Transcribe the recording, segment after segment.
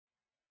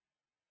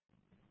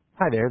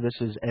Hi there, this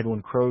is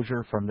Edwin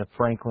Crozier from the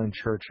Franklin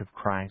Church of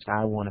Christ.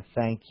 I want to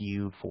thank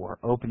you for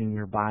opening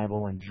your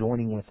Bible and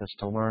joining with us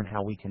to learn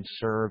how we can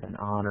serve and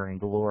honor and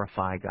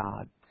glorify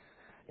God.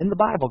 In the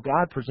Bible,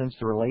 God presents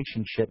the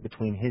relationship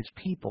between His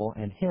people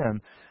and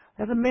Him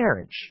as a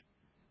marriage.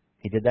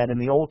 He did that in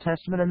the Old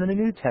Testament, and in the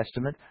New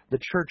Testament, the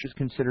church is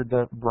considered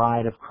the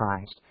bride of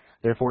Christ.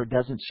 Therefore, it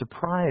doesn't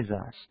surprise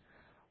us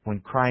when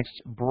Christ's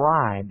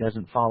bride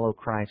doesn't follow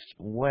Christ's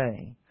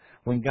way.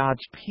 When God's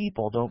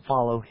people don't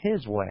follow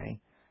His way,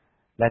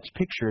 that's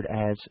pictured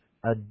as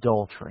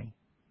adultery.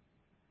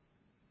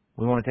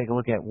 We want to take a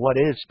look at what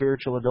is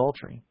spiritual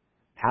adultery.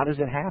 How does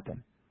it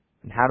happen?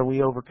 And how do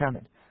we overcome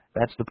it?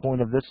 That's the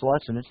point of this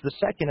lesson. It's the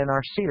second in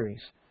our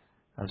series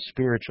of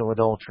spiritual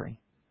adultery.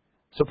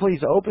 So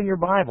please open your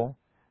Bible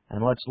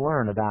and let's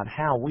learn about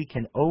how we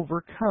can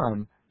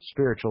overcome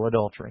spiritual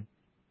adultery.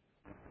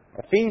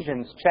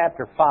 Ephesians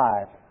chapter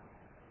 5,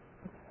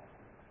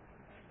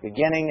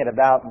 beginning at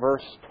about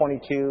verse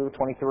 22,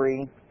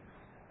 23.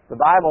 The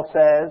Bible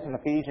says in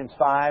Ephesians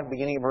 5,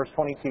 beginning at verse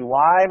 22,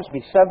 "Wives,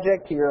 be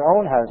subject to your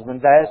own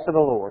husbands as to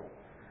the Lord.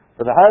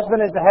 For the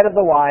husband is the head of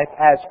the wife,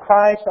 as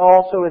Christ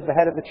also is the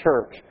head of the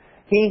church,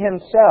 He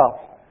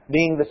Himself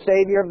being the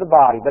Savior of the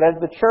body. But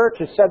as the church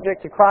is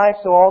subject to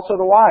Christ, so also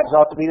the wives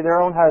ought to be to their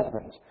own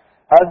husbands.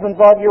 Husbands,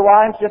 love your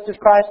wives, just as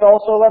Christ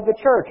also loved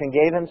the church and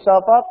gave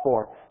Himself up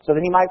for her, so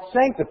that He might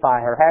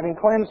sanctify her, having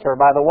cleansed her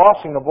by the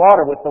washing of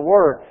water with the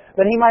Word,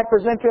 that He might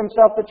present to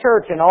Himself the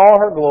church in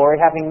all her glory,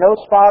 having no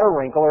spot or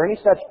wrinkle or any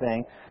such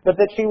thing, but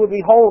that she would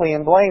be holy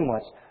and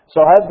blameless.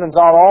 So husbands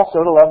ought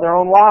also to love their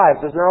own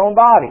wives as their own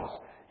bodies.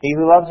 He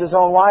who loves his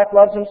own wife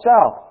loves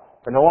himself.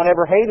 For no one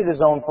ever hated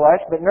his own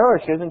flesh, but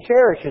nourishes and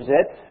cherishes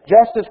it,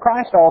 just as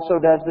Christ also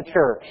does the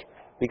church,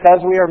 because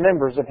we are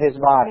members of His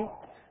body.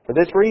 For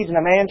this reason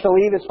a man shall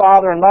leave his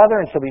father and mother,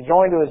 and shall be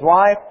joined to his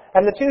wife,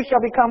 and the two shall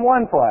become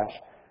one flesh.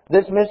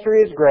 This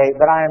mystery is great,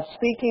 but I am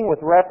speaking with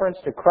reference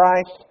to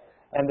Christ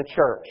and the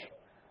church."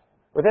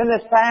 Within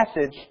this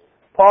passage,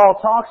 Paul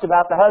talks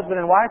about the husband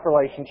and wife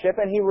relationship,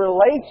 and he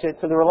relates it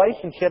to the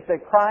relationship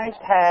that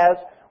Christ has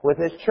with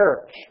His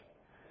church.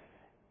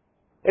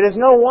 It is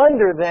no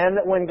wonder then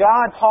that when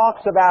God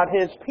talks about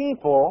His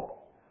people,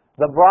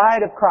 the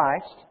bride of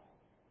Christ,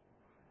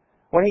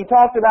 when He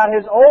talked about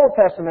His Old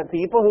Testament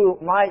people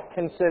who might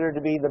consider to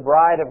be the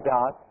bride of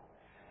God,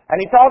 and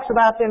He talks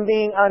about them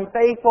being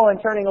unfaithful and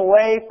turning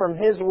away from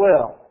His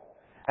will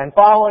and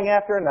following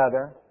after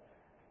another,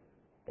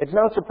 it's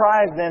no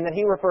surprise then that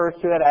He refers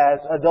to it as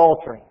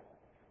adultery.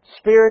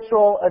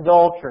 Spiritual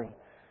adultery.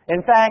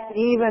 In fact,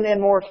 even in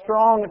more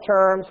strong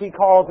terms, He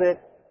calls it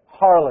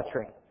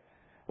harlotry.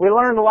 We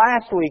learned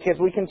last week, as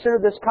we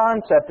considered this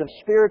concept of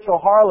spiritual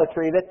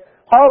harlotry, that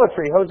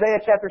harlotry, Hosea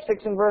chapter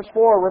 6 and verse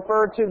 4,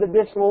 referred to the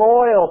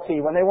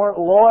disloyalty when they weren't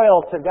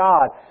loyal to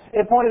God.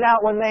 It pointed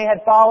out when they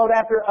had followed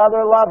after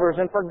other lovers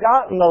and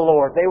forgotten the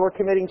Lord, they were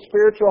committing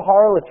spiritual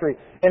harlotry.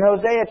 In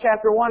Hosea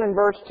chapter 1 and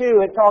verse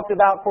 2, it talked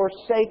about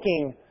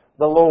forsaking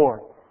the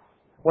Lord.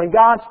 When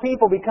God's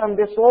people become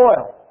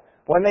disloyal,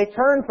 when they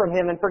turn from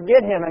Him and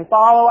forget Him and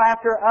follow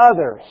after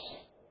others,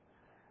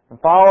 and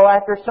follow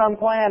after some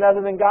plan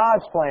other than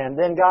God's plan,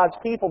 then God's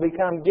people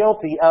become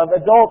guilty of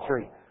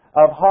adultery,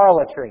 of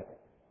harlotry.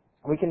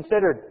 We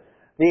considered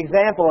the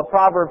example of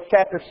Proverbs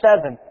chapter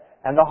 7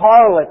 and the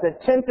harlot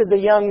that tempted the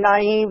young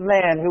naive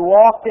man who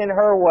walked in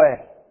her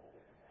way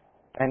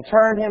and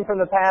turned him from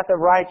the path of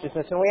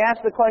righteousness. And we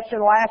asked the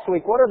question last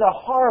week, what are the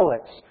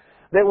harlots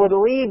that would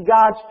lead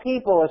God's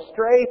people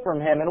astray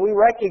from Him? And we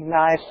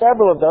recognize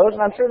several of those,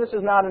 and I'm sure this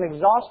is not an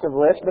exhaustive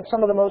list, but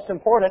some of the most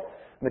important: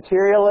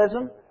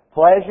 materialism,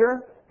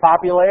 pleasure,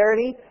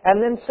 popularity,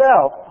 and then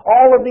self.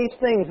 All of these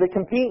things that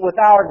compete with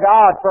our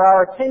God for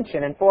our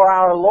attention and for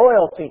our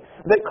loyalty,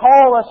 that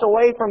call us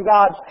away from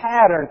God's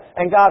pattern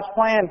and God's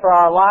plan for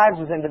our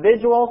lives as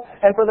individuals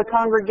and for the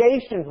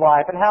congregation's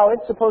life and how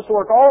it's supposed to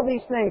work. All of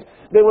these things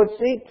that would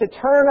seek to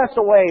turn us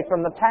away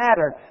from the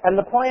pattern and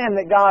the plan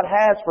that God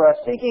has for us,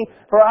 seeking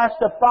for us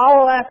to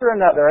follow after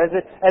another as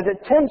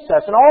it tempts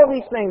us. And all of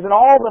these things and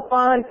all the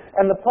fun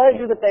and the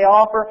pleasure that they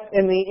offer,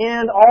 in the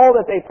end, all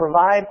that they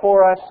provide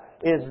for us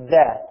is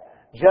death.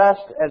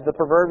 Just as the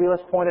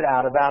proverbialist pointed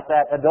out about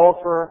that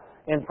adulterer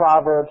in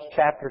Proverbs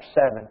chapter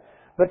 7.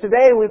 But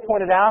today we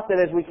pointed out that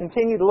as we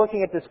continued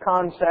looking at this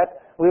concept,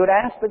 we would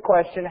ask the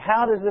question,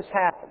 how does this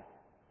happen?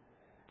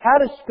 How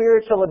does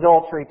spiritual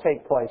adultery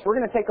take place? We're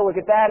going to take a look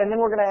at that, and then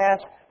we're going to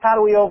ask, how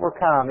do we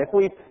overcome? If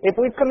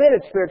we've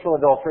committed spiritual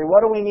adultery, what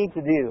do we need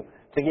to do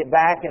to get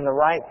back in the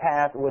right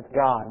path with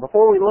God?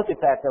 Before we look at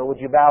that, though, would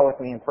you bow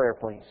with me in prayer,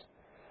 please?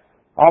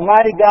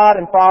 Almighty God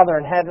and Father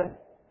in heaven,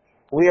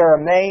 we are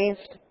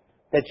amazed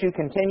that You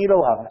continue to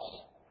love us.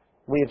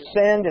 We have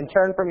sinned and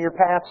turned from Your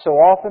path so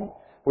often.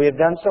 We have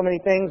done so many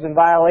things in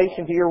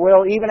violation to Your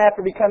will, even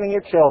after becoming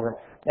Your children.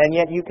 And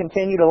yet You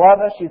continue to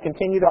love us. You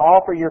continue to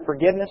offer Your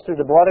forgiveness through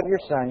the blood of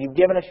Your Son. You've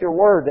given us Your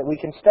Word that we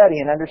can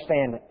study and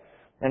understand it.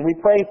 And we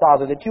pray,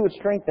 Father, that You would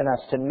strengthen us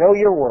to know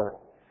Your Word,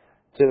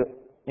 to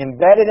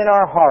embed it in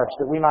our hearts,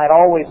 that we might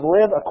always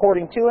live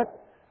according to it,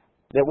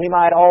 that we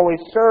might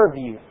always serve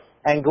You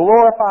and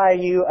glorify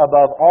You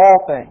above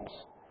all things.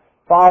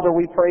 Father,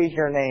 we praise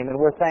Your name, and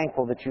we're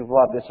thankful that You've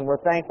loved us, and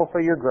we're thankful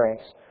for Your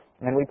grace.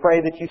 And we pray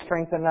that You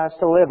strengthen us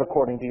to live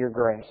according to Your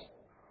grace.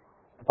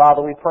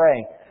 Father, we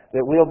pray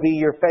that we'll be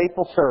Your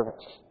faithful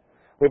servants.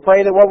 We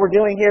pray that what we're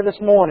doing here this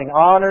morning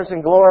honors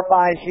and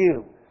glorifies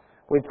You.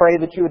 We pray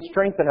that You would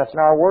strengthen us in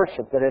our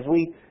worship, that as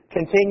we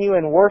continue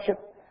in worship,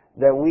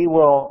 that we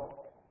will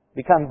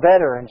become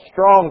better and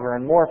stronger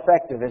and more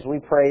effective as we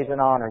praise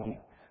and honor You.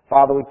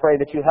 Father, we pray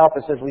that You help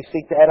us as we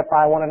seek to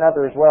edify one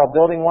another as well,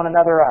 building one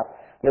another up,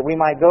 that we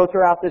might go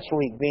throughout this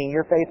week being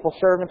Your faithful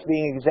servants,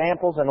 being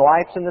examples and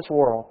lights in this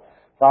world.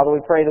 Father,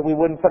 we pray that we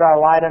wouldn't put our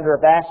light under a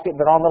basket,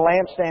 but on the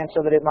lampstand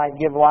so that it might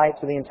give light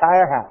to the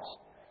entire house.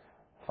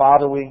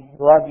 Father, we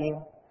love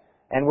You,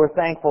 and we're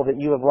thankful that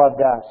You have loved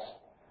us.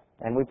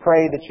 And we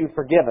pray that You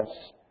forgive us,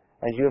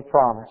 as You have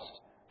promised,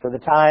 for the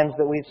times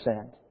that we've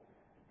sinned.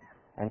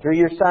 And through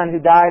Your Son who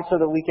died so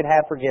that we could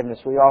have forgiveness,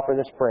 we offer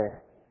this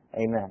prayer.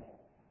 Amen.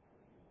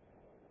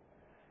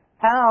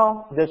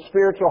 How does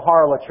spiritual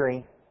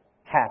harlotry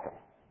happen?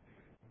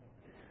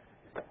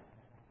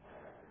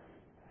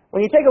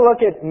 When you take a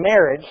look at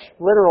marriage,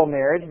 literal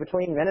marriage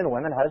between men and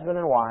women, husband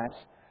and wives,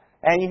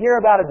 and you hear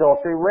about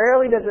adultery,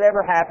 rarely does it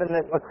ever happen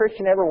that a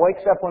Christian ever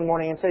wakes up one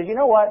morning and says, you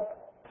know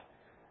what?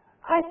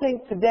 I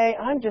think today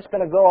I'm just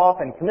going to go off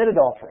and commit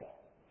adultery.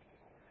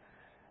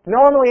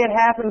 Normally it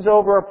happens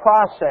over a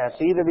process,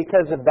 either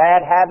because of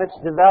bad habits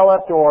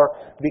developed or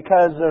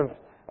because of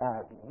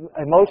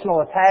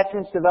emotional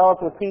attachments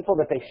developed with people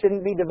that they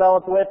shouldn't be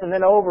developed with, and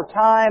then over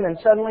time, and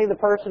suddenly the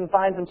person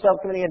finds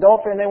himself committing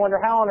adultery, and they wonder,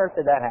 how on earth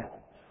did that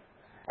happen?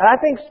 And I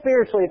think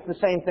spiritually it's the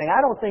same thing.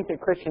 I don't think that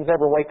Christians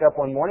ever wake up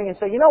one morning and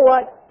say, you know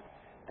what?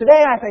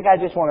 Today I think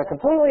I just want to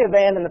completely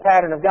abandon the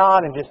pattern of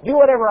God and just do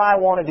whatever I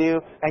want to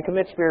do and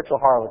commit spiritual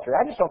harlotry.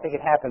 I just don't think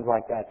it happens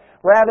like that.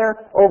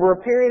 Rather, over a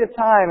period of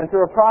time and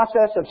through a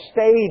process of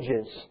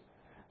stages,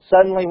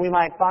 suddenly we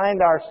might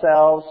find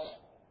ourselves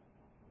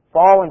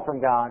fallen from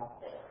God,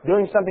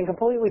 doing something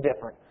completely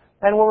different.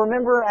 And we'll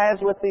remember, as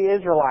with the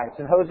Israelites,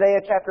 in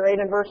Hosea chapter 8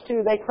 and verse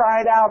 2, they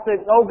cried out that,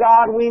 oh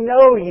God, we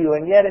know You.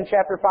 And yet in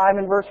chapter 5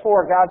 and verse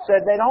 4, God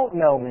said, they don't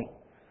know Me.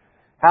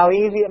 How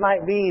easy it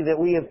might be that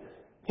we have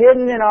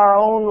hidden in our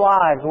own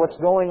lives what's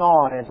going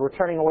on as we're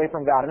turning away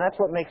from God. And that's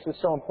what makes it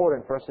so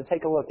important for us to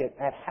take a look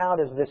at how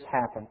does this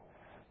happen.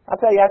 I'll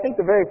tell you, I think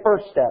the very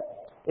first step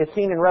is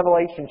seen in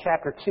Revelation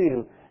chapter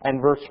 2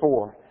 and verse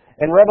 4.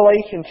 In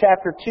Revelation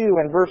chapter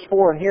 2 and verse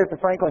 4, and here at the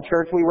Franklin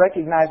Church, we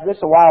recognized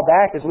this a while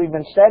back as we've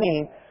been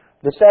studying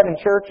the 7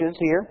 churches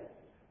here.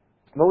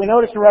 But we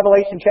noticed in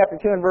Revelation chapter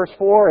 2 and verse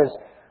 4 as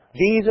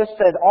Jesus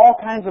said all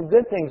kinds of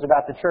good things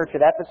about the church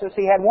at Ephesus,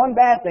 He had one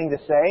bad thing to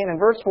say, and in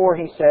verse 4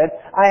 He said,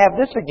 I have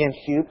this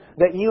against you,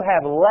 that you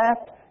have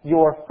left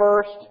your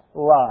first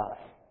love.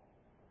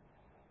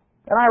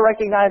 And I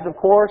recognize, of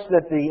course,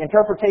 that the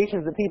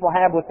interpretations that people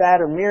have with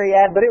that are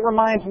myriad, but it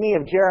reminds me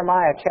of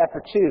Jeremiah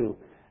chapter 2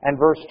 and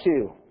verse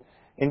 2.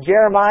 In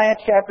Jeremiah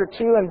chapter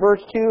 2 and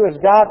verse 2, as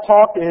God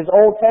talked to His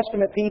Old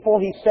Testament people,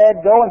 He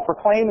said, go and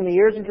proclaim in the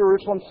ears of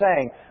Jerusalem,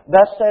 saying,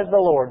 thus says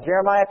the Lord.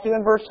 Jeremiah 2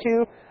 and verse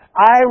 2,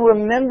 I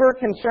remember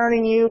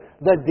concerning you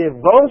the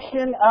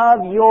devotion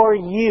of your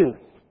youth,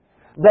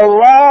 the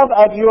love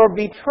of your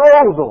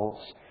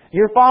betrothals.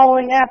 You're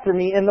following after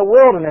Me in the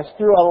wilderness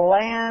through a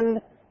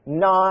land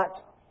not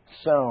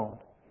sown.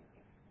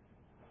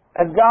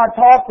 As God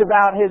talked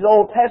about His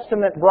Old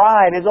Testament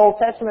bride, His Old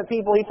Testament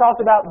people, He talked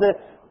about the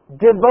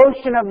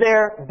devotion of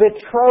their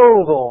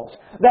betrothals.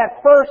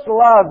 That first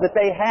love that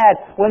they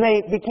had when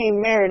they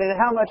became married, and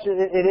how much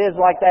it is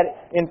like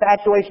that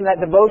infatuation,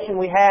 that devotion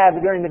we have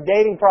during the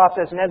dating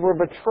process and as we're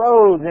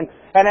betrothed and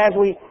as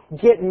we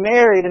get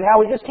married, and how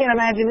we just can't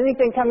imagine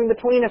anything coming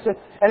between us.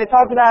 And it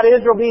talks about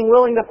Israel being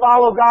willing to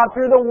follow God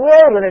through the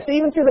wilderness,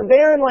 even through the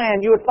barren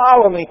land. You would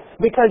follow Me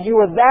because you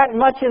were that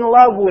much in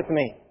love with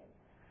Me.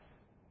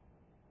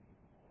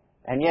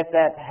 And yet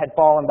that had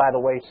fallen by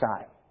the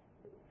wayside.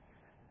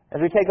 As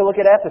we take a look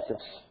at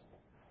Ephesus,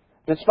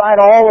 despite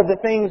all of the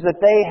things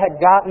that they had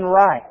gotten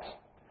right,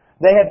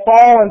 they had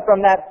fallen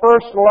from that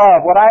first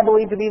love, what I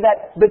believe to be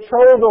that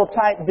betrothal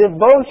type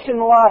devotion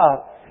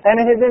love,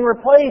 and it had been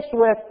replaced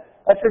with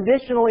a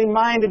traditionally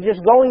minded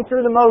just going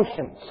through the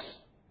motions.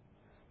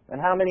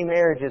 And how many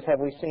marriages have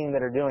we seen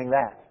that are doing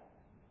that?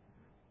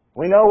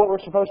 We know what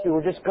we're supposed to do.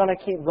 We're just going to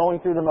keep going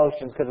through the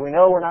motions because we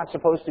know we're not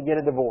supposed to get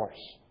a divorce.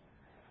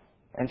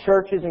 And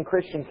churches and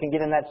Christians can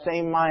get in that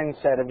same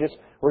mindset of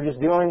we're just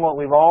doing what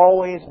we've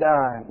always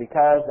done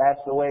because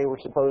that's the way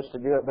we're supposed to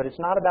do it. But it's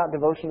not about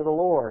devotion to the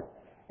Lord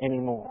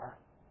anymore.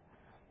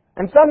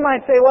 And some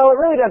might say, well, it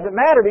really doesn't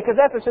matter because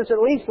Ephesus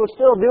at least was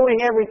still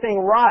doing everything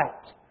right.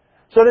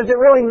 So does it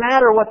really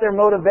matter what their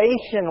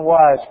motivation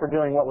was for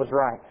doing what was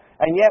right?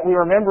 And yet we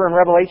remember in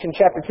Revelation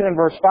chapter 2 and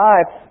verse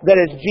 5 that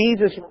as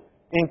Jesus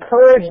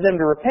encouraged them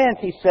to repent,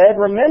 He said,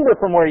 remember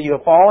from where you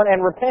have fallen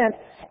and repent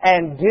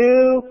and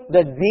do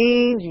the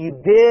deeds you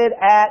did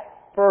at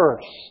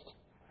first.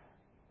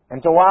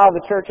 And so while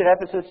the church at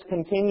Ephesus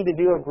continued to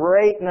do a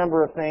great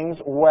number of things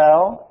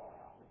well,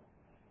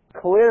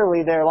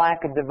 Clearly their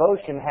lack of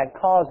devotion had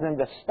caused them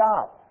to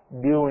stop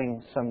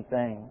doing some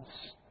things.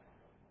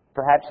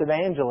 Perhaps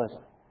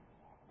evangelism.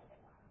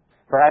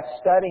 Perhaps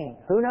studying.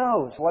 Who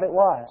knows what it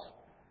was.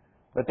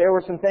 But there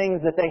were some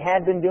things that they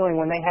had been doing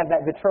when they had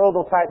that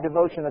betrothal type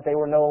devotion that they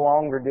were no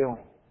longer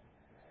doing.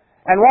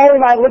 And while we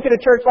might look at a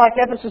church like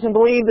Ephesus and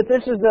believe that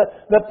this is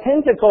the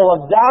pinnacle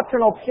of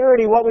doctrinal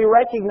purity, what we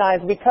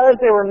recognize, because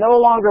they were no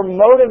longer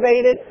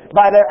motivated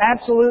by their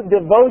absolute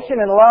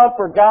devotion and love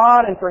for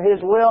God and for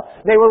His will,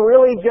 they were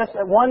really just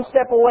one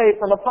step away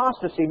from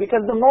apostasy.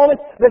 Because the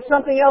moment that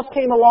something else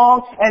came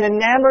along and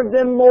enamored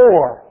them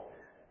more,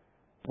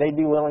 they'd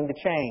be willing to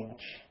change.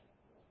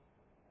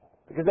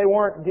 Because they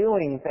weren't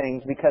doing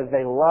things because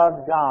they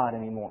loved God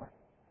anymore.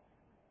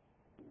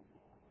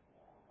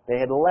 They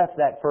had left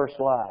that first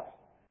love.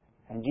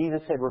 And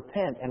Jesus said,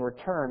 repent and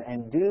return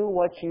and do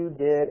what you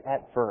did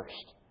at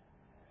first.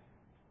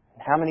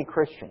 How many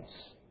Christians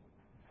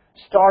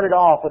started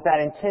off with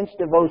that intense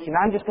devotion?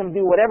 I'm just going to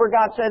do whatever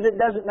God says. It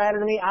doesn't matter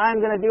to me.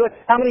 I'm going to do it.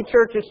 How many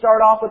churches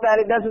start off with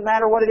that? It doesn't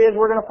matter what it is.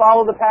 We're going to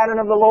follow the pattern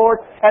of the Lord.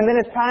 And then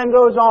as time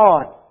goes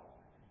on,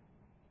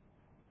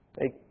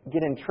 they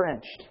get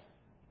entrenched.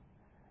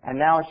 And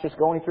now it's just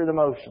going through the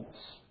motions.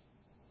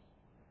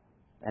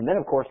 And then,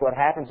 of course, what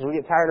happens is we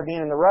get tired of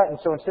being in the rut, and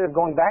so instead of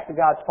going back to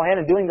God's plan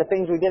and doing the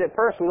things we did at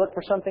first, we look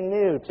for something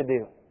new to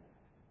do.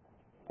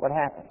 What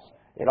happens?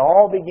 It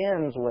all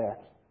begins with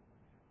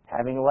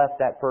having left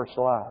that first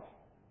love.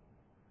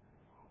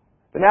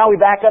 But now we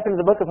back up into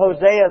the book of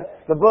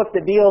Hosea, the book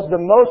that deals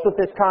the most with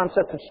this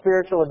concept of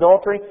spiritual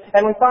adultery,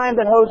 and we find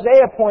that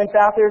Hosea points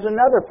out there's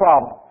another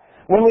problem.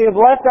 When we have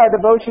left our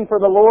devotion for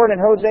the Lord, in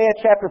Hosea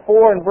chapter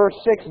 4 and verse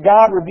 6,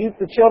 God rebuked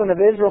the children of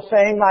Israel,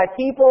 saying, My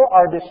people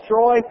are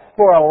destroyed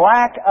for a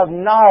lack of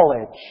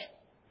knowledge.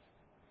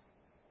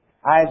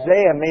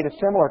 Isaiah made a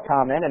similar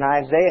comment in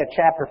Isaiah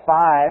chapter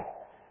 5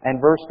 and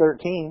verse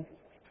 13.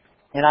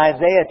 In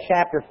Isaiah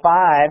chapter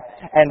 5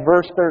 and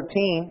verse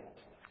 13,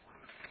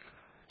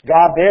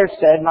 God there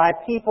said, My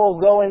people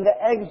go into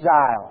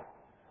exile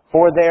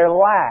for their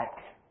lack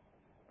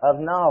of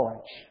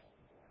knowledge.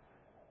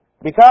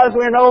 Because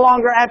we are no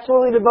longer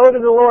absolutely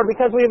devoted to the Lord,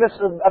 because we have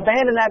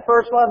abandoned that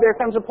first love, there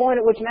comes a point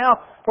at which now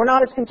we're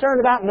not as concerned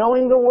about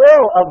knowing the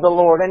will of the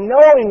Lord and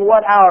knowing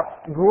what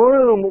our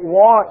groom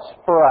wants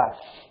for us.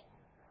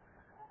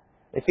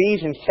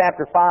 Ephesians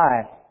chapter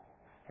 5,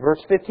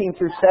 verse 15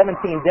 through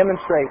 17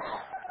 demonstrates.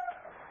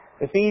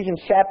 Ephesians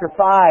chapter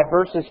 5,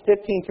 verses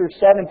 15 through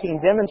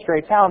 17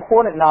 demonstrates how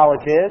important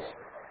knowledge is.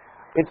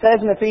 It says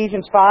in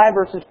Ephesians 5,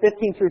 verses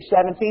 15 through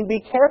 17, Be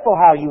careful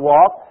how you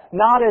walk,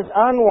 not as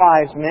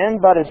unwise men,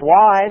 but as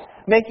wise,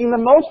 making the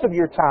most of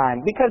your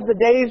time, because the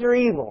days are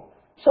evil.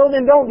 So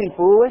then don't be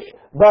foolish,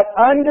 but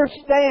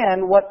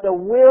understand what the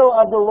will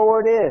of the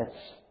Lord is.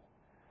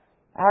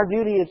 Our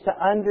duty is to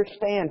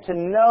understand, to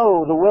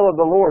know the will of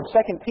the Lord.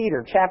 2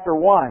 Peter chapter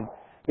 1,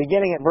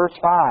 beginning at verse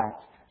 5.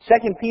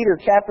 2 Peter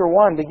chapter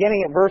 1,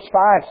 beginning at verse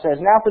 5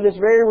 says, Now for this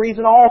very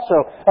reason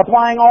also,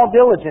 applying all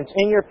diligence,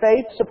 in your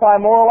faith supply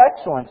moral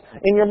excellence,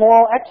 in your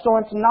moral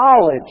excellence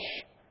knowledge,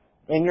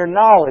 in your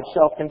knowledge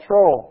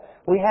self-control.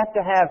 We have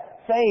to have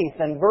faith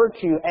and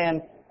virtue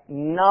and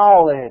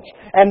knowledge.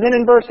 And then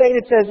in verse 8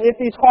 it says, If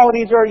these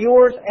qualities are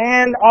yours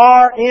and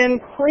are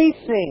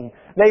increasing,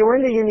 they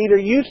render you neither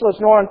useless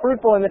nor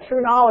unfruitful in the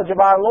true knowledge of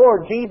our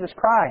Lord Jesus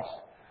Christ.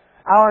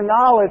 Our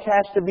knowledge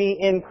has to be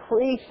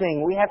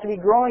increasing. We have to be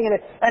growing in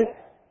it. And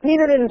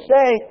Peter didn't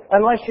say,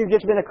 unless you've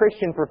just been a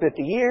Christian for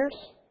 50 years.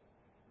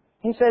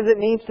 He says it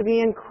needs to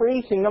be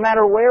increasing. No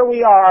matter where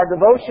we are, our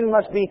devotion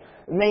must be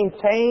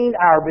maintained,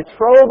 our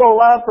betrothal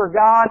love for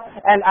God,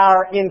 and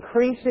our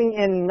increasing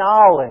in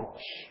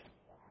knowledge.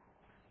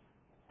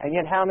 And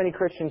yet how many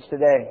Christians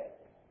today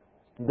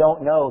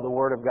don't know the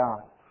Word of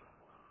God?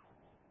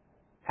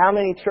 How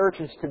many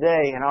churches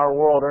today in our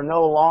world are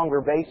no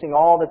longer basing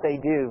all that they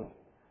do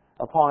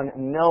upon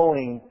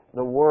knowing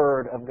the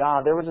Word of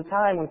God? There was a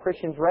time when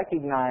Christians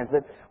recognized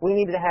that we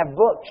needed to have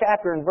book,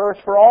 chapter, and verse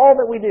for all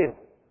that we do.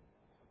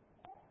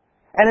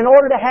 And in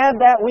order to have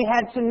that, we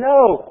had to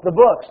know the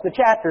books, the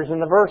chapters,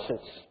 and the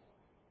verses.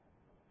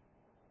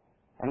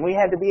 And we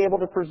had to be able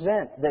to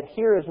present that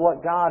here is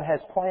what God has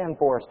planned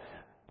for us.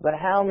 But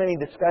how many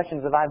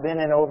discussions have I been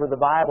in over the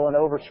Bible and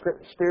over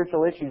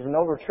spiritual issues and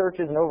over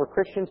churches and over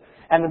Christians?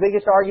 And the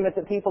biggest argument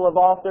that people have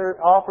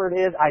offered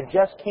is, I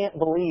just can't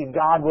believe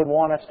God would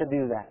want us to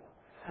do that.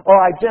 Or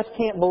I just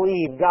can't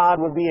believe God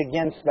would be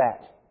against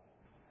that.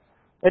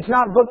 It's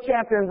not book,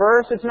 chapter, and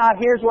verse. It's not,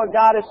 here's what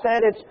God has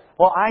said. It's,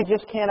 well, I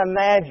just can't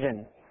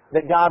imagine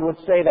that God would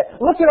say that.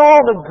 Look at all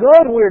the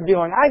good we're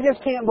doing. I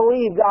just can't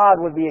believe God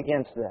would be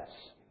against this.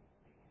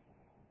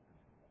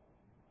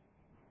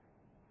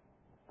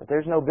 But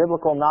there's no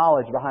biblical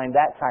knowledge behind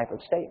that type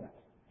of statement.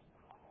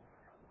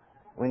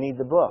 We need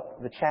the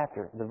book, the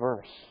chapter, the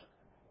verse.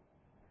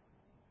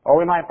 Or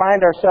we might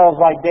find ourselves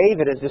like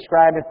David as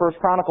described in 1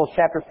 Chronicles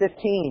chapter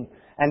 15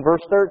 and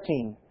verse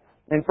 13.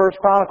 In 1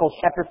 Chronicles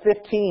chapter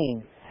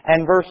 15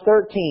 and verse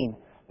 13,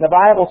 the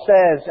Bible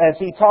says, as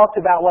he talked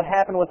about what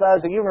happened with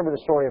Uzzah, you remember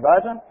the story of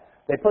Uzzah?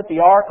 They put the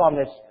ark on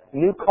this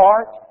new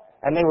cart,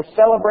 and they were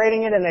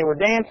celebrating it, and they were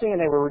dancing, and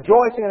they were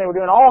rejoicing, and they were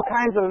doing all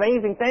kinds of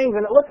amazing things,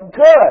 and it looked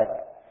good.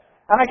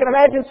 And I can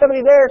imagine somebody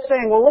there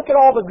saying, well, look at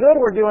all the good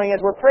we're doing as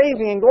we're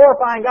praising and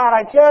glorifying God.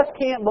 I just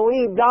can't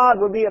believe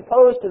God would be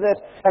opposed to this.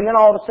 And then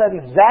all of a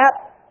sudden, zap,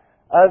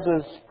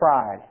 Uzzah's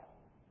pride.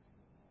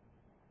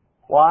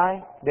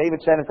 Why? David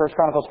said in 1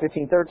 Chronicles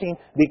 15:13,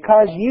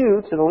 because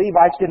you, to the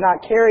Levites, did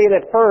not carry it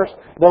at first,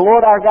 the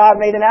Lord our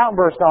God made an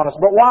outburst on us.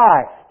 But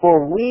why?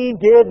 For we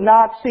did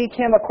not seek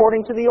Him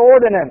according to the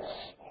ordinance.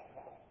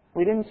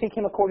 We didn't seek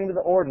Him according to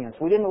the ordinance.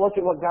 We didn't look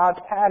at what God's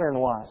pattern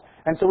was.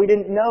 And so we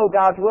didn't know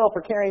God's will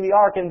for carrying the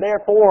ark, and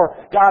therefore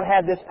God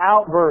had this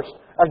outburst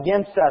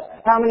against us.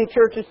 How many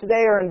churches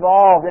today are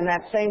involved in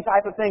that same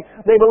type of thing?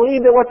 They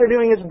believe that what they're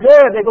doing is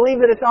good. They believe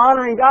that it's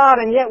honoring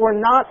God, and yet we're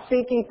not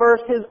seeking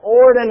first His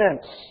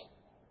ordinance.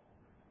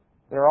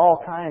 There are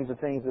all kinds of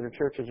things that our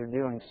churches are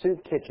doing.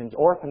 Soup kitchens,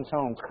 orphans'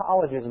 homes,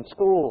 colleges and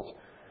schools.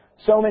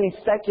 So many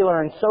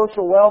secular and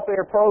social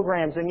welfare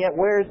programs, and yet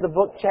where's the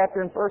book,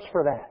 chapter, and verse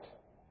for that?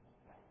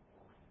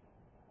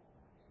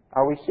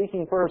 Are we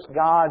seeking first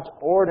God's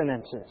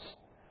ordinances?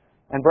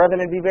 And brethren,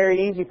 it'd be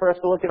very easy for us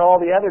to look at all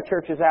the other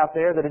churches out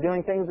there that are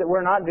doing things that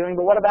we're not doing,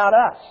 but what about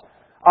us?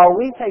 Are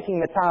we taking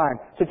the time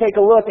to take a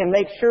look and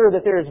make sure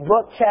that there is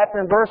book, chapter,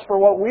 and verse for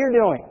what we're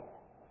doing?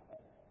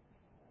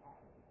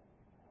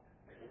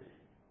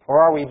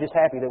 Or are we just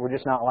happy that we're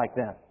just not like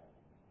them?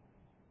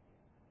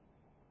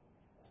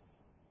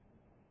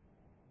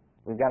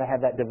 We've got to have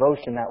that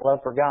devotion, that love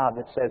for God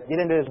that says, get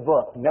into His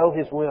book, know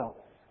His will.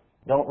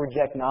 Don't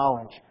reject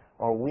knowledge,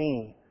 or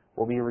we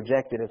will be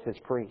rejected as His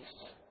priests.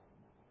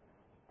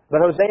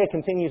 But Hosea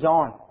continues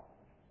on.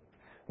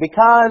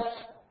 Because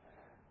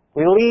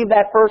we leave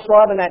that first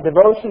love and that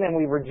devotion and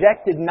we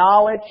rejected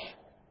knowledge,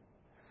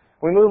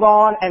 we move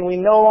on and we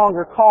no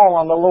longer call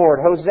on the Lord.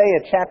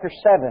 Hosea chapter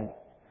 7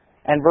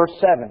 and verse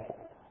 7.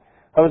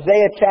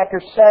 Hosea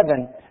chapter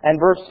 7 and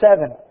verse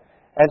 7.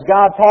 As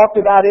God talked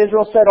about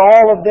Israel, said,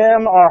 all of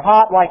them are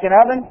hot like an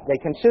oven. They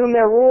consume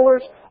their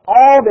rulers.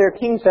 All their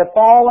kings have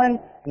fallen.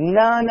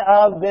 None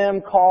of them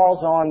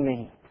calls on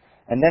me.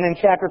 And then in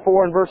chapter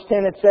 4 and verse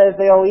 10 it says,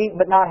 they'll eat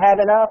but not have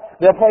enough.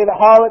 They'll play the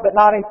harlot but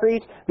not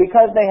increase,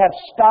 because they have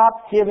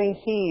stopped giving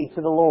heed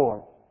to the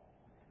Lord.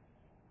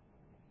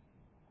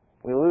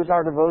 We lose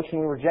our devotion,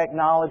 we reject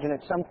knowledge, and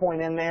at some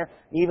point in there,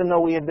 even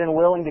though we had been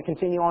willing to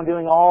continue on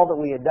doing all that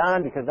we had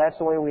done, because that's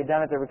the way we had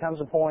done it, there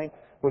becomes a point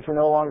which we're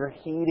no longer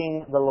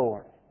heeding the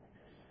Lord.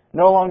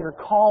 No longer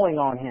calling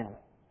on Him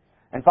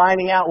and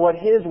finding out what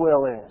His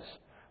will is.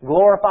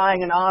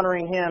 Glorifying and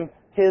honoring Him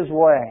His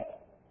way.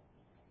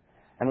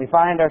 And we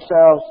find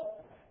ourselves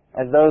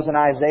as those in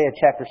Isaiah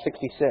chapter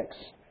 66.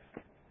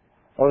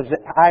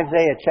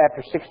 Isaiah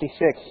chapter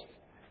 66,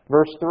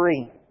 verse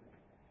 3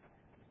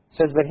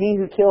 says, but he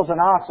who kills an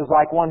ox is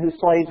like one who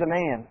slays a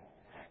man.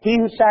 He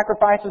who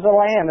sacrifices a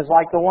lamb is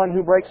like the one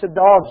who breaks a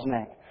dog's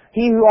neck.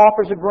 He who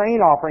offers a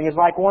grain offering is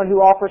like one who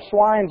offers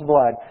swine's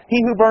blood.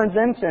 He who burns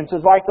incense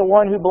is like the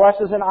one who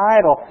blesses an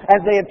idol. As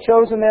they have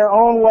chosen their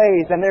own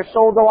ways, and their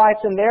soul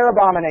delights in their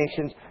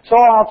abominations, so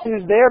I'll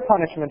choose their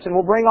punishments, and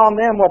will bring on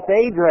them what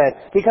they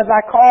dread. Because I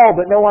called,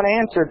 but no one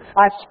answered.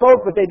 I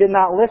spoke, but they did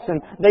not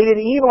listen. They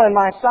did evil in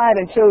my sight,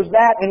 and chose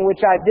that in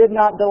which I did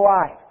not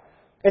delight.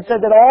 It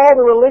said that all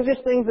the religious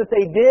things that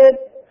they did,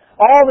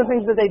 all the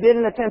things that they did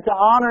in an attempt to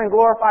honor and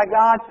glorify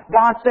God,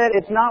 God said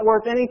it's not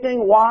worth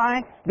anything.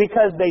 Why?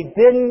 Because they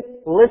didn't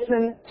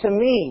listen to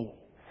me.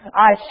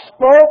 I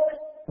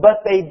spoke,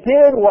 but they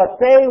did what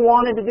they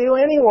wanted to do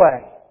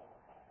anyway.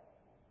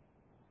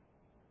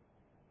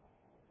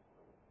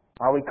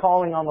 Are we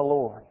calling on the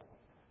Lord?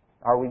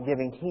 Are we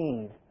giving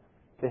heed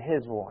to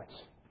His voice?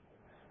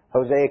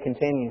 Hosea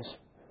continues.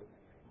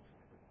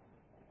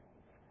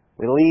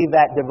 We leave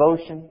that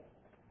devotion.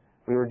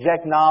 We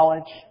reject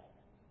knowledge.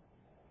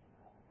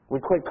 We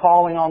quit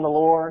calling on the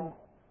Lord,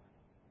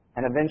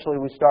 and eventually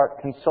we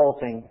start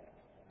consulting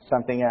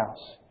something else.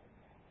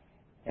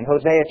 In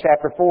Hosea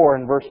chapter 4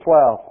 and verse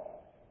 12,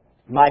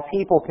 my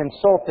people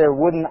consult their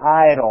wooden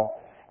idol,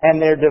 and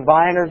their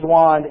diviner's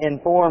wand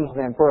informs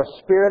them, for a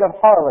spirit of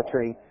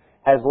harlotry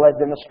has led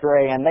them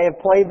astray, and they have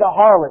played the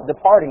harlot,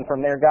 departing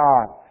from their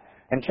God.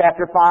 In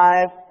chapter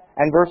 5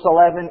 and verse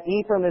 11,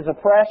 Ephraim is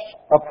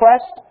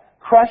oppressed,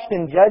 crushed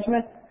in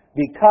judgment,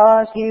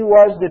 because he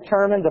was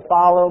determined to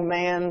follow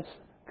man's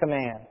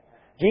command.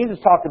 Jesus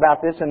talked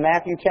about this in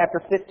Matthew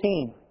chapter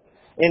 15.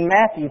 In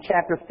Matthew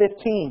chapter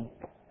 15,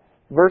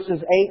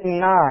 verses 8 and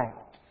 9.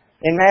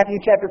 In Matthew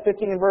chapter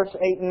 15 and verse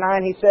 8 and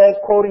 9, He says,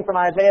 quoting from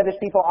Isaiah, this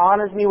people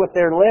honors me with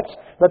their lips,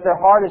 but their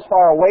heart is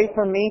far away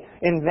from me.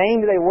 In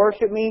vain do they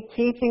worship me,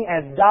 teaching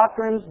as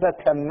doctrines the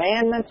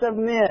commandments of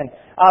men.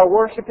 Our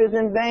worship is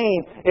in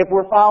vain if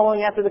we're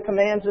following after the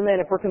commands of men,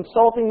 if we're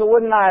consulting the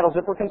wooden idols,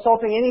 if we're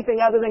consulting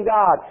anything other than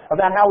God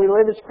about how we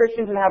live as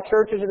Christians and how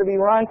churches are to be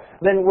run,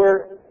 then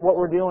what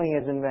we're doing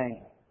is in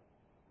vain.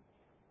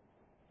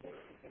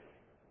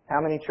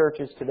 How many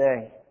churches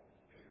today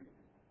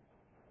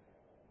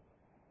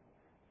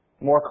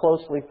more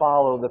closely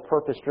follow the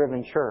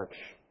purpose-driven church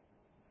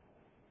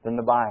than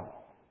the Bible?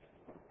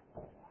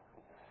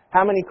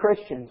 How many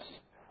Christians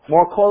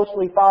more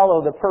closely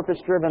follow the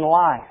purpose-driven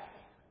life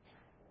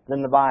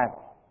than the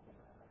Bible?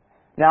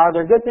 Now, are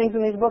there good things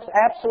in these books?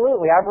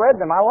 Absolutely. I've read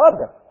them. I love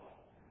them.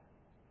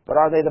 But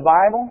are they the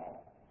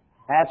Bible?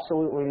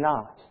 Absolutely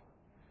not.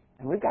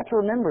 And we've got to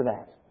remember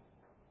that.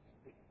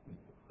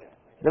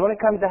 That when it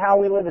comes to how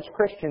we live as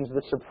Christians,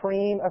 the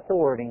supreme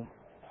authority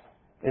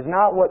is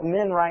not what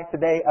men write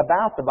today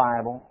about the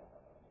Bible,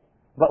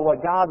 but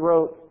what God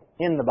wrote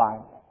in the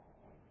Bible.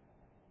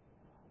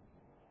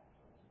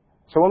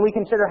 So when we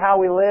consider how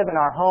we live in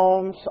our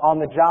homes, on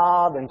the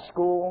job, and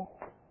school,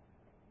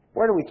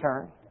 where do we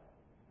turn?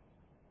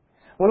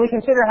 When we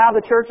consider how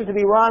the church is to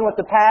be run, what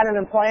the pattern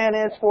and plan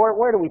is for it,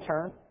 where do we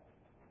turn?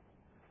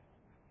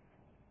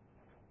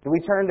 Do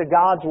we turn to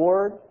God's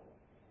Word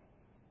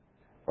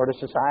or to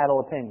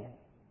societal opinion?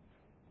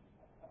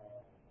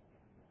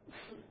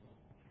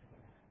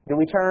 Do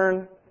we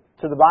turn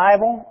to the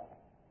Bible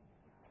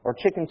or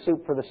chicken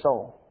soup for the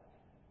soul?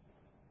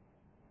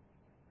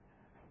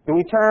 Do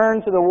we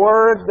turn to the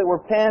words that were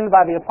penned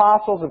by the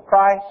apostles of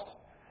Christ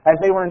as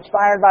they were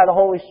inspired by the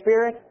Holy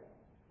Spirit?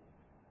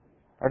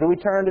 Or do we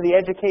turn to the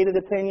educated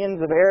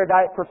opinions of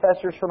erudite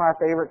professors from our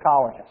favorite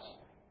colleges?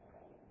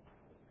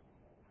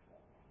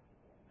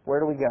 Where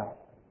do we go?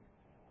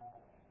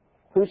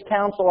 Whose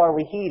counsel are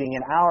we heeding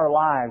in our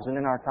lives and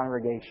in our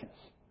congregations?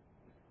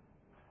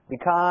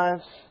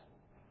 Because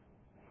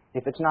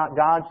if it's not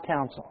God's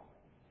counsel,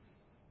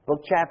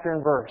 book, chapter,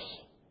 and verse,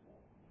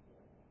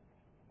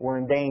 we're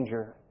in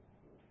danger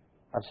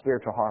of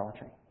spiritual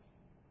harlotry.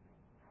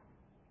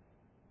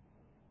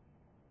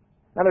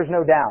 Now, there's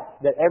no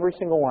doubt that every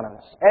single one of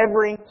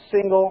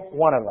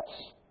us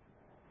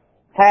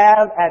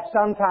have at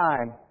some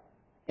time,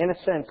 in a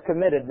sense,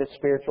 committed this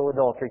spiritual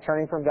adultery,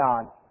 turning from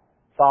God,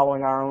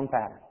 following our own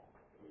pattern.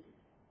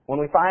 When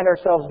we find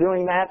ourselves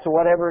doing that to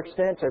whatever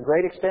extent, to a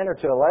great extent or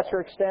to a lesser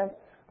extent,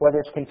 whether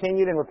it's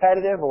continued and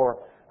repetitive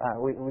or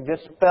we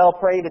just fell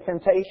prey to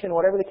temptation,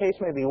 whatever the case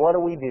may be, what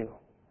do?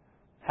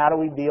 How do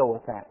we deal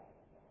with that?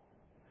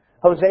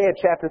 Hosea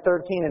chapter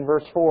 13 and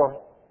verse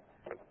 4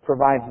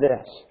 provides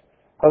this.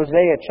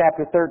 Hosea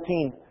chapter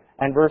 13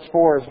 and verse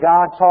 4, as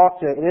God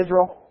talked to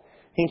Israel,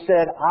 He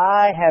said,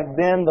 I have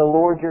been the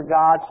Lord your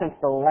God since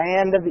the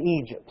land of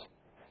Egypt,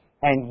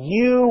 and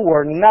you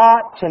were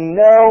not to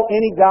know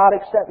any God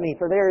except me,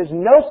 for there is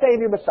no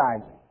Savior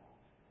besides me.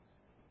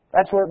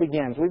 That's where it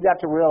begins. We've got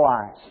to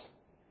realize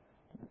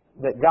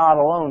that God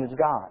alone is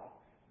God.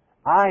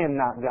 I am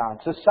not God.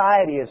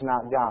 Society is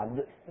not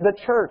God. The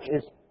church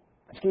is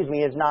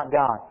not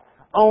God.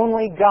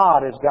 Only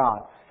God is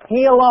God.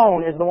 He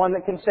alone is the one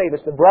that can save us.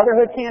 The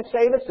brotherhood can't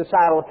save us.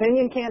 Societal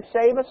opinion can't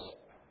save us.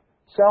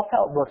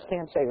 Self-help books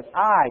can't save us.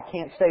 I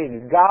can't save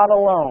you. God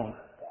alone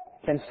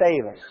can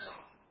save us.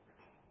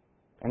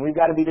 And we've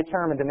got to be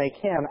determined to make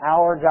Him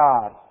our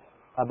God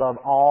above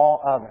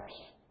all others.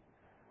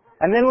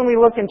 And then when we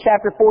look in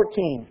chapter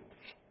 14,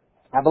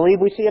 I believe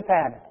we see a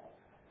pattern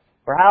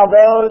for how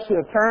those who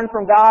have turned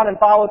from God and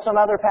followed some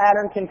other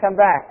pattern can come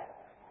back.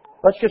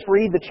 Let's just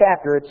read the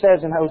chapter. It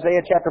says in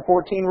Hosea chapter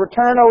 14,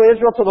 Return, O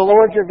Israel, to the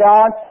Lord your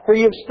God, for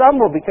you have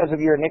stumbled because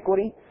of your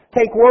iniquity.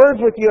 Take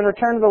words with you and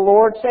return to the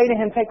Lord. Say to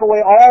Him, Take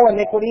away all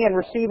iniquity and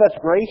receive us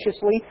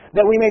graciously,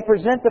 that we may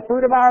present the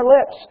fruit of our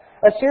lips.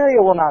 Assyria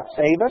will not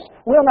save us.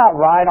 We'll not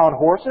ride on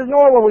horses,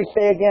 nor will we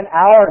say again,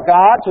 Our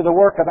God, to the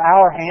work of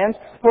our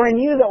hands. For in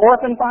you the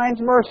orphan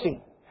finds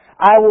mercy.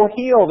 I will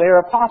heal their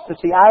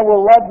apostasy. I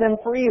will love them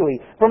freely,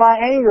 for my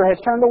anger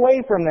has turned away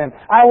from them.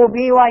 I will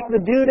be like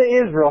the dew to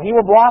Israel. He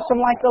will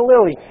blossom like the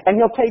lily, and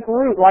he'll take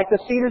root like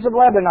the cedars of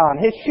Lebanon.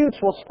 His shoots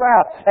will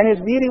sprout, and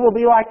his beauty will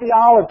be like the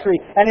olive tree,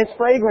 and his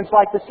fragrance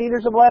like the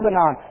cedars of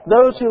Lebanon.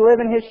 Those who live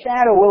in his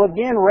shadow will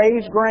again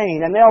raise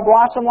grain, and they'll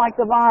blossom like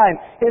the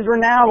vine. His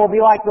renown will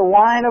be like the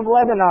wine of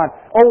Lebanon.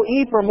 O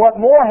Ephraim, what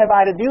more have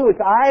I to do with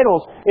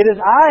idols? It is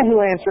I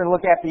who answer and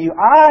look after you.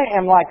 I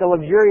am like a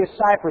luxurious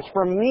cypress.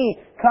 From me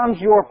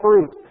comes your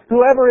fruit.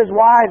 Whoever is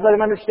wise, let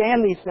him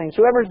understand these things.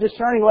 Whoever is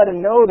discerning, let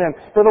him know them.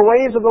 For the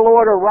ways of the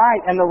Lord are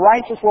right, and the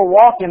righteous will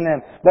walk in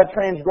them, but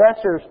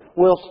transgressors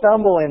will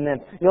stumble in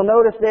them. You'll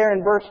notice there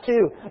in verse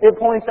 2, it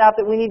points out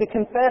that we need to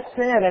confess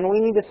sin and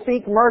we need to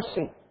seek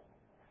mercy.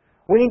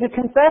 We need to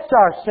confess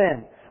our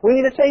sin. We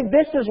need to say,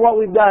 this is what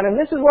we've done, and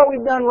this is what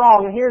we've done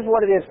wrong, and here's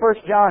what it is.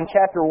 1 John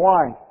chapter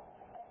 1.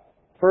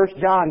 1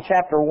 John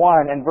chapter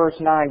 1 and verse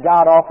 9,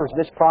 God offers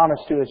this promise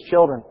to His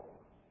children.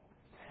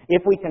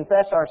 If we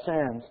confess our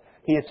sins,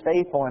 He is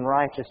faithful and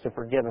righteous to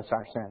forgive us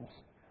our sins.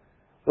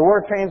 The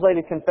word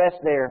translated confess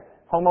there,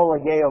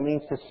 homologeo,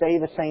 means to say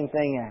the same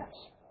thing as.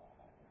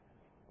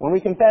 When we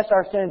confess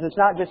our sins, it's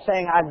not just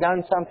saying, I've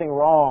done something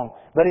wrong,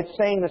 but it's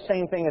saying the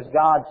same thing as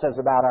God says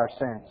about our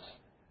sins.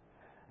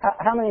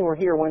 How many were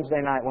here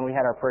Wednesday night when we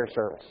had our prayer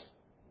service?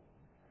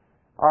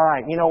 All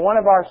right. You know, one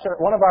of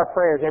our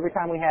prayers, every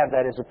time we have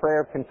that, is a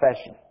prayer of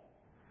confession.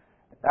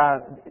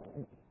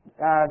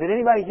 Did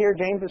anybody hear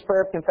James's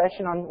prayer of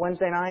confession on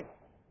Wednesday night?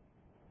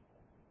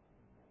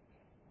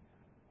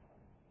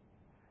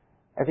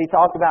 As he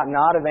talked about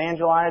not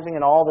evangelizing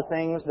and all the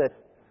things that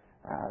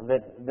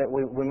that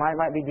we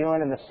might be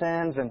doing in the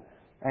sins.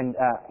 And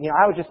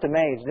I was just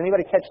amazed. Did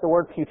anybody catch the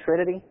word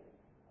putridity?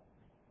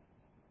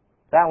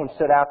 That one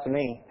stood out to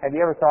me. Have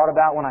you ever thought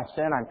about when I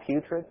sin, I'm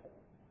putrid?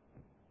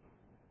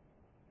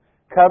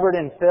 Covered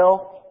in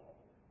filth?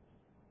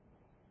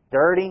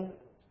 Dirty?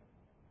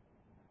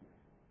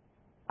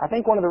 I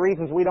think one of the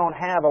reasons we don't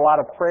have a lot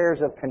of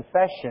prayers of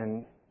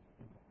confession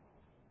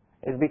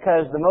is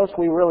because the most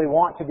we really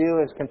want to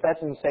do is confess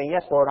and say,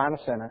 yes, Lord, I'm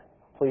a sinner.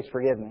 Please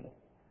forgive me.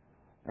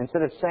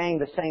 Instead of saying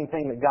the same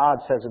thing that God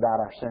says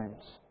about our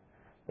sins.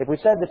 If we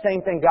said the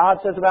same thing God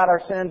says about our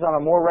sins on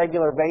a more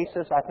regular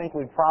basis, I think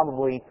we'd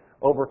probably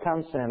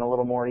overcome sin a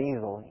little more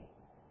easily.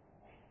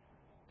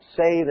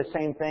 Say the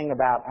same thing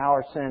about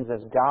our sins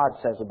as God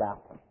says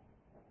about them.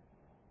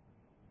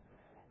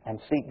 And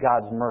seek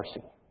God's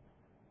mercy.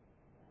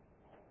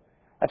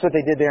 That's what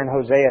they did there in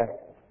Hosea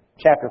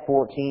chapter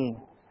 14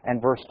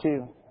 and verse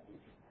 2.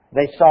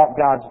 They sought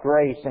God's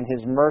grace and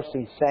His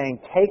mercy, saying,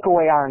 take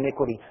away our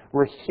iniquity.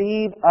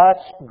 Receive us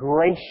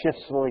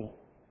graciously.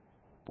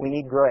 We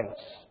need grace.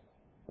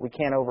 We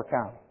can't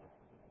overcome.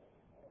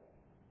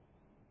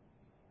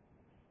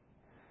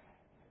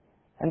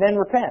 And then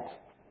repent.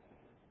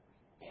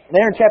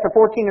 There in chapter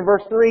 14 and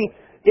verse 3,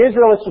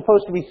 Israel is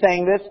supposed to be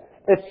saying this.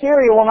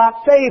 Assyria will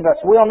not save us.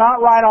 We will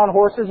not ride on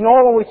horses,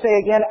 nor will we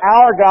say again,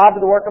 our God, to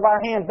the work of our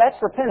hands. That's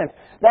repentance.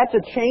 That's a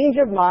change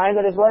of mind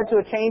that has led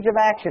to a change of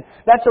action.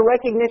 That's a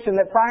recognition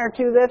that prior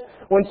to this,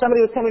 when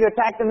somebody was coming to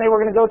attack them, they were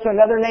going to go to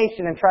another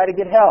nation and try to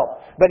get help.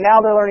 But now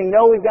they're learning,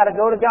 no, we've got to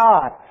go to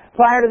God.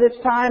 Prior to this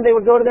time, they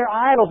would go to their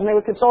idols and they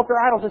would consult their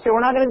idols and say,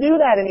 we're not going to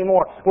do that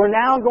anymore. We're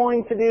now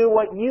going to do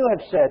what you have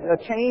said, a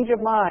change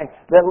of mind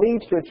that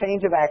leads to a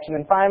change of action.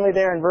 And finally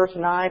there in verse 9,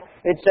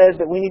 it says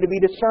that we need to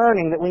be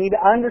discerning, that we need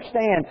to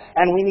understand,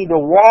 and we need to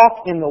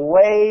walk in the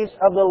ways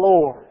of the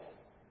Lord.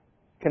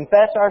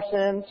 Confess our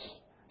sins,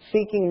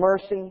 seeking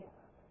mercy,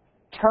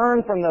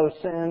 turn from those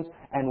sins,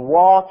 and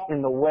walk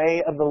in the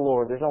way of the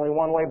Lord. There's only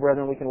one way,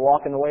 brethren, we can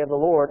walk in the way of the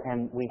Lord,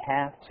 and we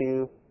have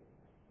to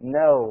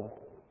know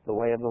the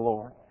way of the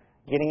Lord.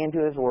 Getting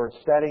into His Word,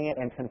 studying it,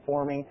 and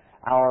conforming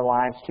our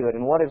lives to it.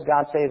 And what does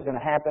God say is going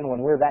to happen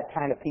when we're that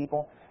kind of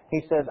people? He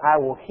says, I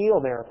will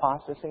heal their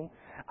apostasy.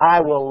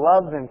 I will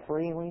love them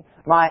freely.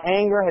 My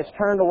anger has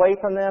turned away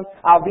from them.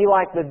 I'll be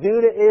like the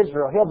dew to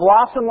Israel. He'll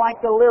blossom like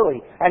the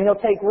lily, and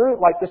he'll take root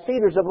like the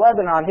cedars of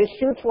Lebanon. His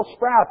shoots will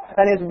sprout,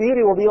 and his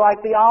beauty will be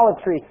like the olive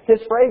tree. His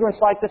fragrance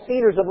like the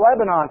cedars of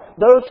Lebanon.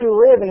 Those who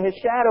live in his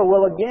shadow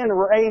will again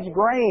raise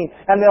grain,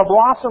 and they'll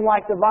blossom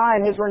like the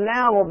vine. His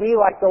renown will be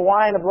like the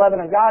wine of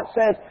Lebanon. God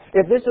says,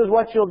 if this is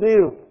what you'll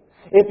do,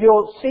 if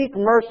you'll seek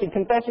mercy,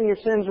 confessing your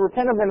sins,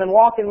 repent of them, and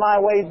walk in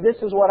my ways,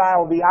 this is what I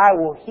will be. I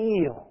will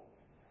heal.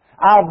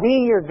 I'll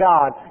be your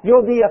God.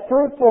 You'll be a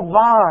fruitful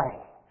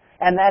vine.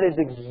 And that is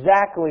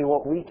exactly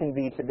what we can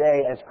be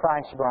today as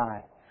Christ's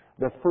bride.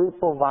 The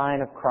fruitful vine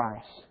of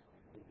Christ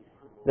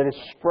that is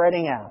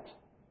spreading out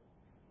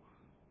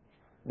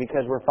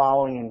because we're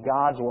following in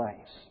God's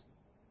ways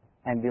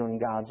and doing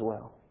God's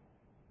will.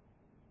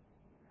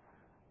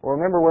 Well,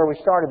 remember where we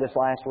started this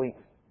last week.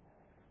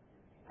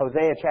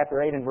 Hosea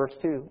chapter 8 and verse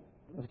 2.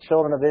 The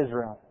children of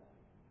Israel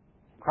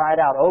cried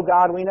out, "Oh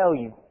God, we know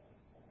you."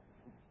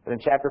 But in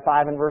chapter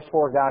 5 and verse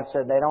 4, God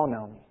said, they don't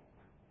know me.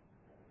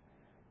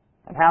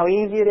 And how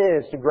easy it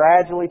is to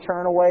gradually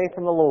turn away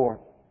from the Lord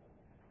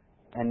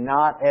and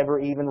not ever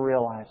even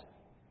realize it.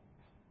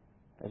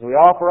 As we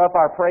offer up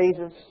our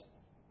praises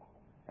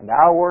and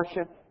our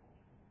worship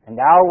and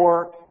our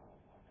work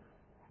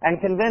and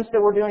convinced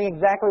that we're doing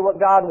exactly what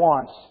God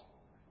wants,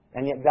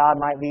 and yet God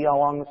might be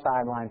along the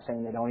sideline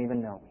saying they don't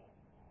even know me.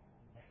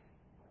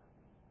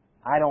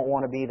 I don't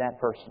want to be that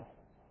person.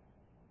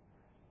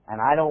 And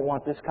I don't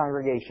want this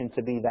congregation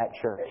to be that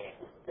church.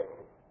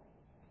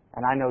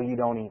 And I know you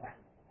don't either.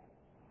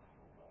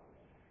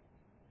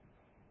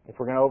 If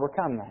we're going to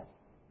overcome that,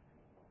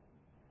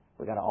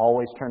 we've got to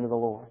always turn to the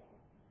Lord.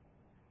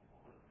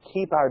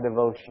 Keep our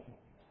devotion.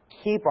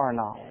 Keep our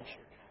knowledge.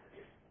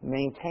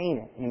 Maintain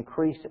it.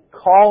 Increase it.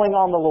 Calling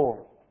on the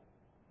Lord.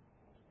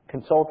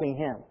 Consulting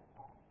Him.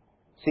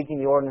 Seeking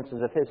the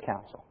ordinances of His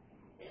counsel.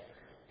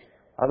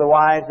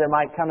 Otherwise, there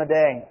might come a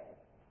day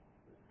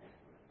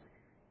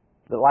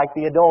that, like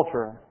the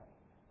adulterer,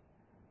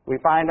 we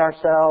find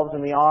ourselves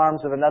in the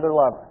arms of another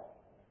lover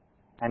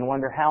and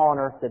wonder, how on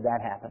earth did that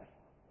happen?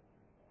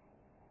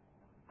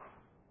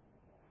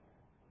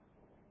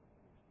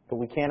 But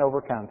we can't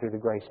overcome through the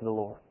grace of the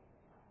Lord.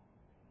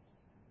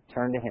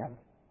 Turn to Him.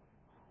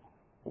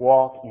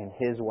 Walk in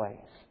His ways.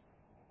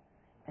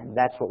 And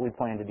that's what we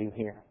plan to do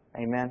here.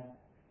 Amen?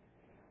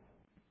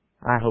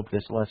 I hope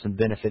this lesson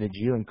benefited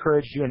you,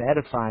 encouraged you, and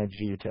edified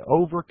you to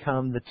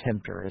overcome the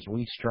tempter as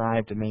we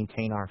strive to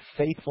maintain our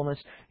faithfulness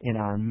in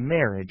our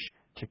marriage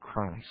to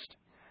Christ.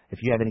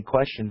 If you have any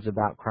questions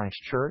about Christ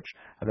Church,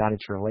 about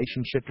its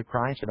relationship to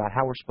Christ, about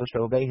how we're supposed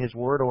to obey His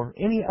Word, or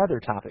any other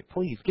topic,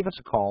 please give us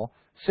a call,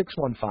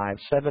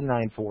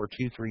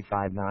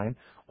 615-794-2359,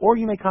 or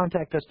you may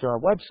contact us through our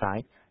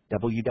website,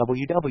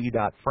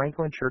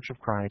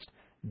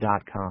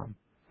 www.franklinchurchofchrist.com.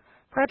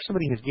 Perhaps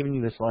somebody has given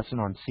you this lesson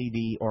on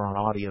CD or on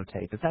audio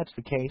tape. If that's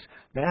the case,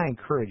 may I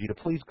encourage you to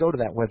please go to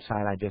that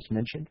website I just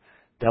mentioned,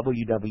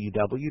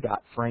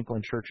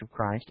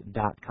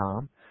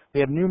 www.franklinchurchofchrist.com. We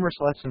have numerous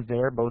lessons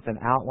there, both in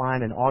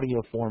outline and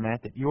audio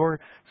format, that you're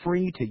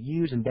free to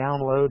use and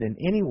download in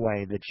any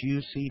way that you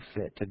see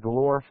fit to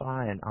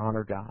glorify and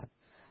honor God.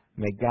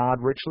 May God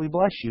richly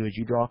bless you as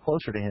you draw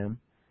closer to Him,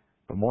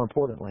 but more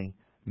importantly,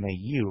 may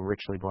you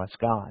richly bless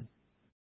God.